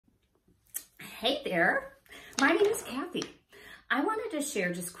Hey there, my name is Kathy. I wanted to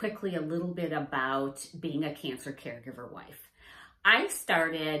share just quickly a little bit about being a cancer caregiver wife. I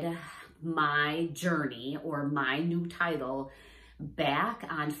started my journey or my new title back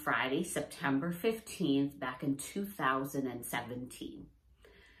on Friday, September 15th, back in 2017.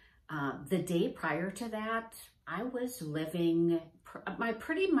 The day prior to that, I was living my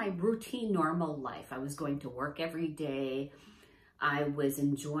routine normal life. I was going to work every day. I was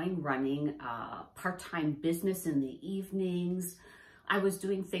enjoying running a part-time business in the evenings. I was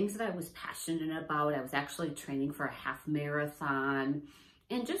doing things that I was passionate about. I was actually training for a half marathon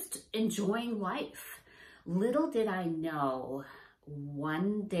and just enjoying life. Little did I know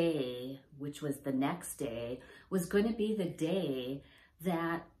one day, which was the next day, was going to be the day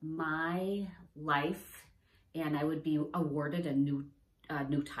that my life and I would be awarded a new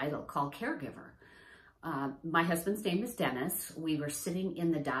title called caregiver. My husband's name is Dennis. We were sitting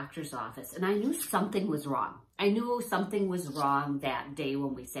in the doctor's office and I knew something was wrong. I knew something was wrong that day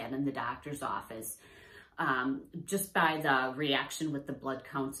when we sat in the doctor's office, just by the reaction with the blood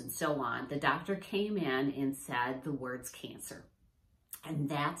counts and so on. The doctor came in and said the words cancer. And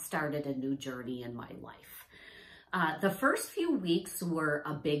that started a new journey in my life. The first few weeks were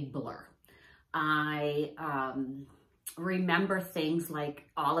a big blur. I remember things like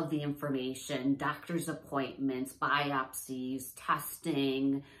all of the information, doctor's appointments, biopsies,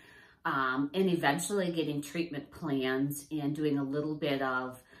 testing, and eventually getting treatment plans and doing a little bit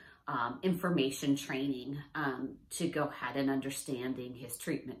of information training to go ahead and understanding his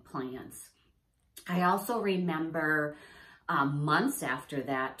treatment plans. I also remember months after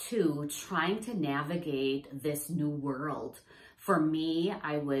that too, trying to navigate this new world. For me,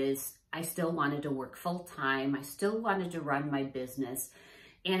 I still wanted to work full time. I still wanted to run my business.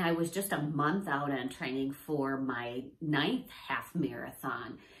 And I was just a month out on training for my 9th half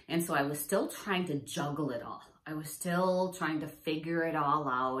marathon. And so I was still trying to juggle it all. I was still trying to figure it all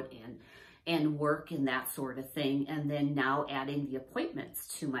out and work and that sort of thing. And then now adding the appointments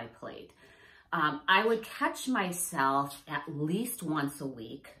to my plate. I would catch myself at least once a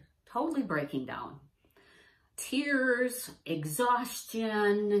week, totally breaking down. Tears,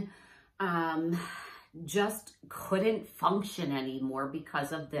 exhaustion, just couldn't function anymore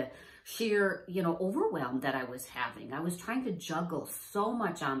because of the sheer, overwhelm that I was having. I was trying to juggle so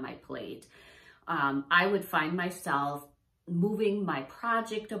much on my plate. I would find myself moving my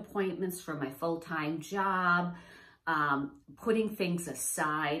project appointments for my full-time job, putting things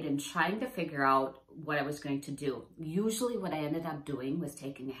aside and trying to figure out what I was going to do. Usually what I ended up doing was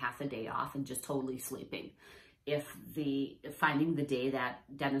taking a half a day off and just totally sleeping. Finding the day that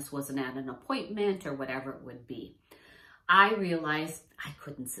Dennis wasn't at an appointment or whatever it would be. I realized I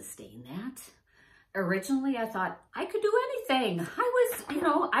couldn't sustain that. Originally, I thought I could do anything. I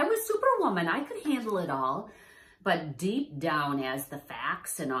was Superwoman. I could handle it all. But deep down, as the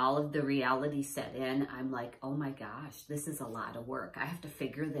facts and all of the reality set in, I'm like, oh my gosh, this is a lot of work. I have to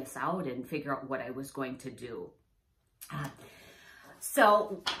figure this out and figure out what I was going to do.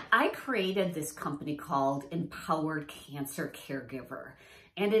 So I created this company called Empowered Cancer Caregiver,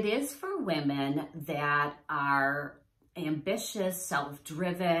 and it is for women that are ambitious,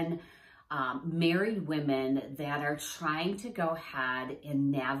 self-driven, married women that are trying to go ahead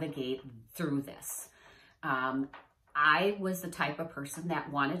and navigate through this. I was the type of person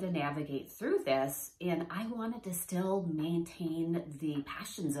that wanted to navigate through this, and I wanted to still maintain the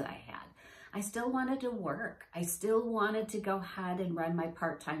passions that I had. I still wanted to work. I still wanted to go ahead and run my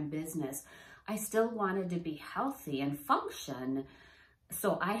part-time business. I still wanted to be healthy and function.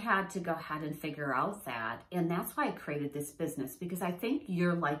 So I had to go ahead and figure out that. And that's why I created this business, because I think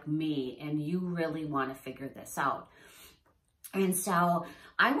you're like me and you really want to figure this out. And so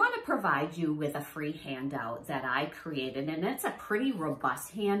I want to provide you with a free handout that I created, and it's a pretty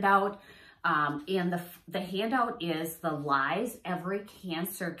robust handout. And the handout is the lies every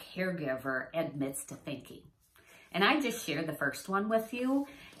cancer caregiver admits to thinking. And I just shared the first one with you,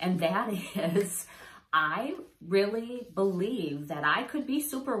 and that is, I really believe that I could be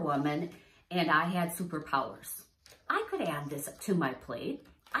Superwoman and I had superpowers. I could add this to my plate.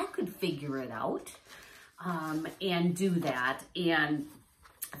 I could figure it out and do that. And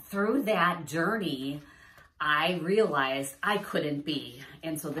through that journey, I realized I couldn't be.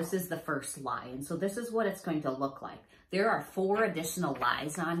 And so this is the first lie. And so this is what it's going to look like. There are 4 additional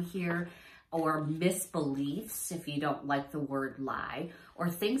lies on here, or misbeliefs, if you don't like the word lie, or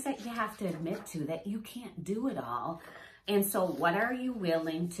things that you have to admit to that you can't do it all. And so what are you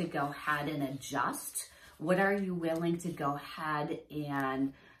willing to go ahead and adjust? What are you willing to go ahead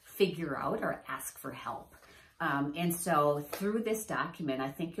and figure out or ask for help? And so through this document, I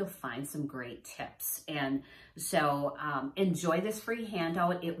think you'll find some great tips. And so enjoy this free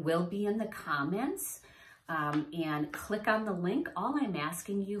handout. It will be in the comments. And click on the link. All I'm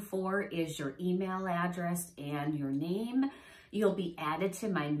asking you for is your email address and your name. You'll be added to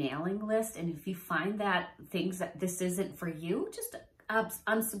my mailing list. And if you find that this isn't for you, just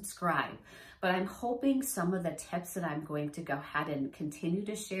unsubscribe. But I'm hoping some of the tips that I'm going to go ahead and continue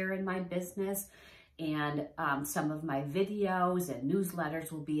to share in my business and some of my videos and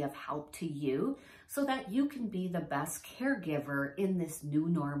newsletters will be of help to you so that you can be the best caregiver in this new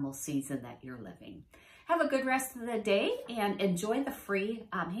normal season that you're living. Have a good rest of the day and enjoy the free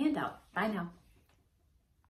handout. Bye now.